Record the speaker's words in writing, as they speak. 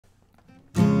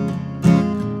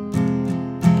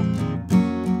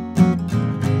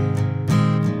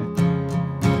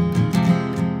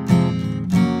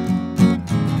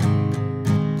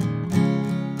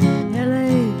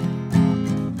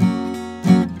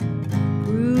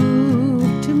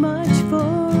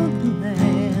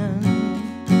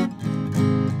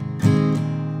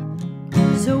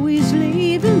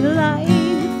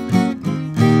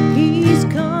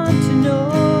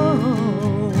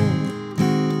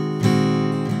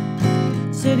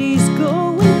said he's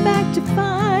going back to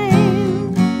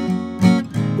find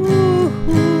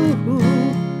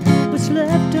what's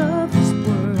left of his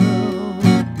world,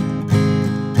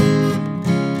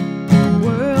 the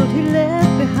world he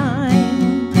left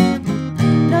behind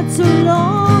not so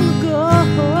long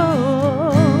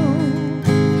ago.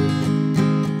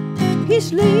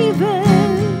 He's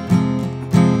leaving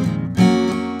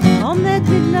on that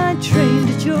midnight train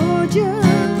to Georgia.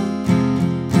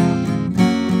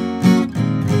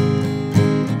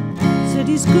 Said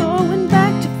he's going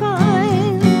back to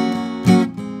find,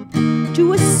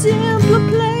 to a simpler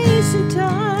place and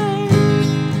time.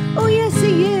 Oh yes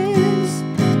he is,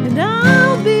 and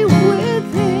I'll be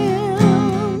with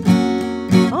him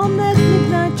on that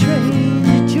midnight train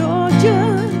to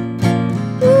Georgia.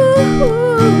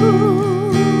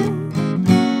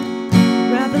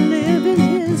 Rather live in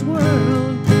his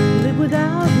world, live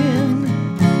without him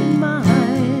in mine.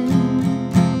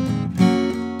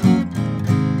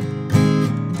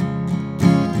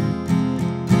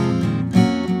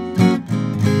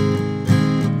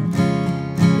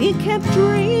 He kept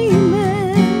dreaming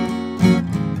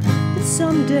that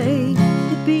someday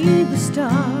he'd be the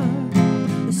star,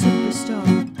 the superstar,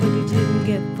 but he didn't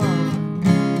get far.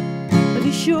 But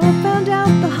he sure found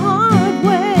out the hard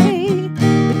way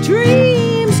that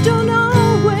dreams don't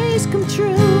always come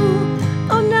true.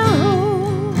 Oh no.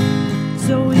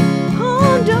 So he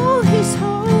pawned all his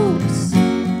hopes,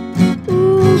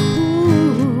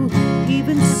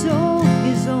 even sold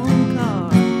his own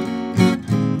car,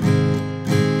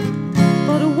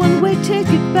 bought a one-way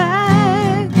ticket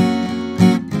back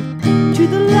to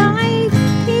the life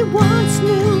he once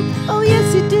knew. Oh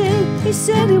yes he did, he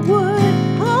said he would,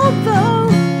 although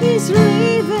he's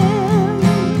leaving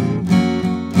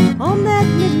on that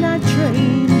midnight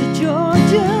train to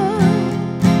Georgia.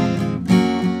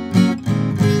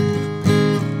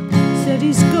 Said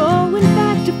he's going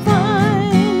back to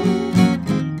find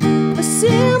a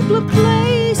simpler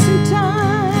place and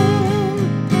time.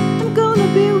 I'm gonna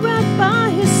be right by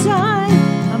his side,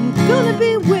 I'm gonna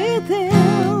be with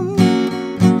him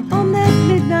on that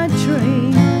midnight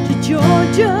train to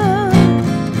Georgia.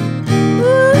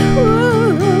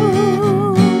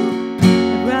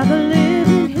 I'd rather live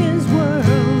in his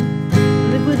world,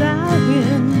 live without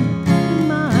him in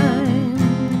mine.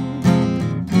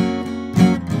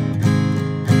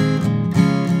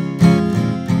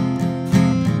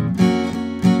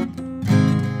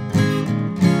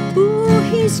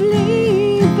 He's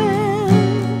leaving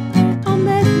on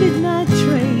that midnight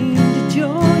train to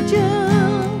Georgia.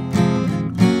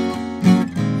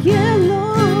 Yeah,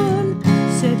 Lord,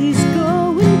 said he's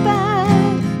going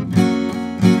back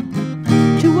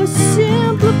to a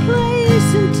simpler place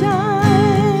and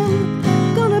time.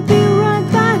 Gonna be right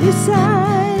by his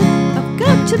side, I've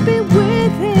got to be with